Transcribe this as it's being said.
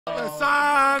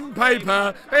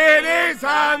sandpaper. In his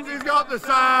hands he's got the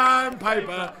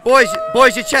sandpaper.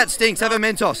 Boys, your chat stinks. Have a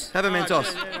Mentos. Have a Mentos.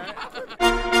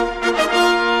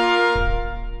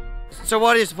 So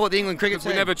why do you support the England cricket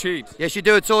team? We never cheat. Yes, you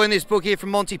do. It's all in this book here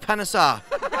from Monty Panesar.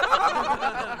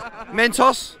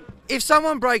 Mentos. If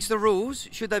someone breaks the rules,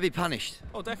 should they be punished?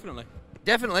 Oh, definitely.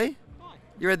 Definitely?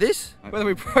 You read this? Whether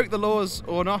we broke the laws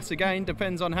or not, again,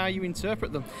 depends on how you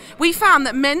interpret them. We found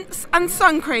that mints and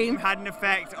sun cream had an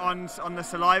effect on the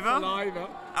saliva.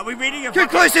 Are we reading a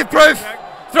conclusive proof?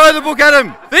 Throw the book at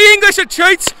him. The English are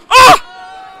cheats. Oh!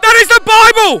 That is the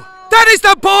Bible! That is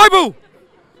the Bible!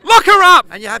 Lock her up!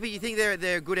 And you're happy? You think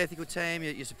they're a good ethical team?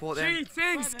 You support them?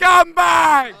 Cheating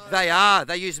scumbags! They are.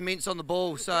 They use mints on the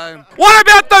ball, so... What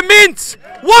about the mints?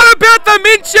 What about the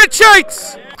mints, you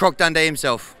cheats? Croc Dundee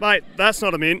himself. Mate, that's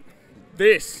not a mint.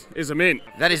 This is a mint.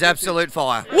 That is absolute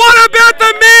fire. What about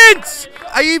the mints?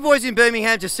 Are you boys in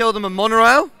Birmingham to sell them a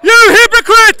monorail? You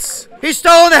hypocrites! He's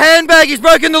stolen a handbag. He's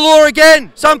broken the law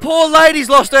again. Some poor lady's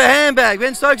lost her handbag.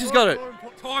 Ben Stokes has got it.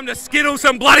 Time to skittle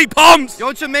some bloody Poms! Do you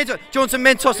want some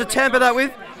Mentos to tamper that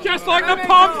with? Just like the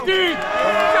Poms did!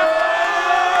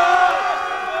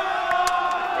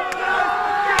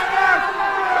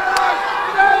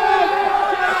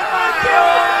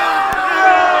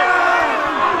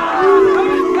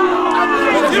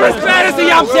 You're as bad as the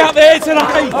umps out there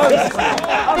tonight!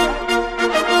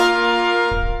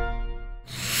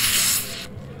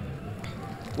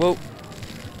 Well,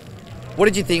 what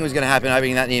did you think was going to happen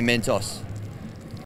opening that near Mentos?